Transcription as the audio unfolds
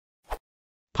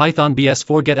Python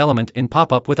bs4 get element in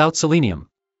Popup without Selenium.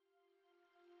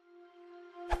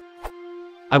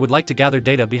 I would like to gather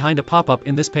data behind a Popup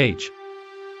in this page.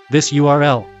 This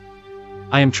URL.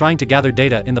 I am trying to gather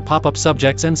data in the Popup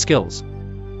subjects and skills.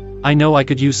 I know I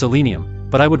could use Selenium,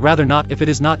 but I would rather not if it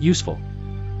is not useful.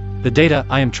 The data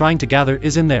I am trying to gather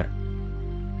is in there.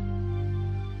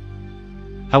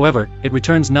 However, it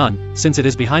returns none, since it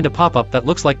is behind a Popup that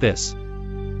looks like this.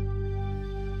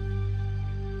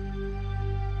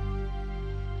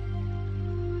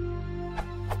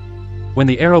 When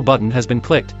the arrow button has been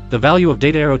clicked, the value of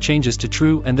data arrow changes to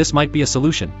true, and this might be a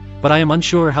solution, but I am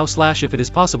unsure how / if it is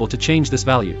possible to change this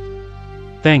value.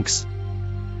 Thanks.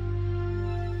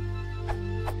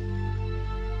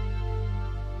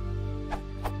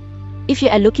 If you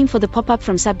are looking for the pop-up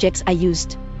from subjects I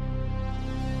used,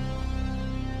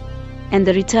 and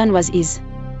the return was is.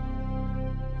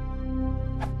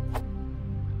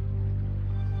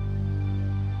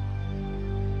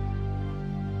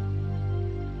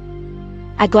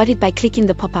 I got it by clicking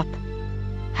the pop-up,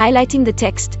 highlighting the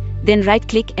text, then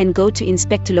right-click and go to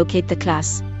Inspect to locate the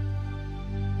class.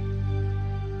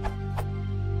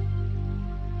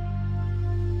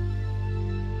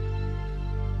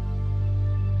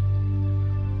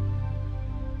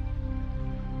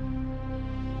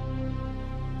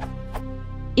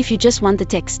 If you just want the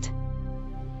text,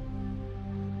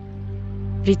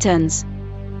 returns.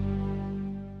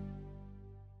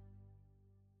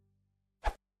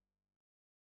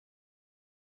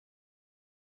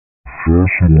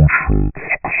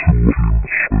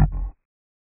 Selenium.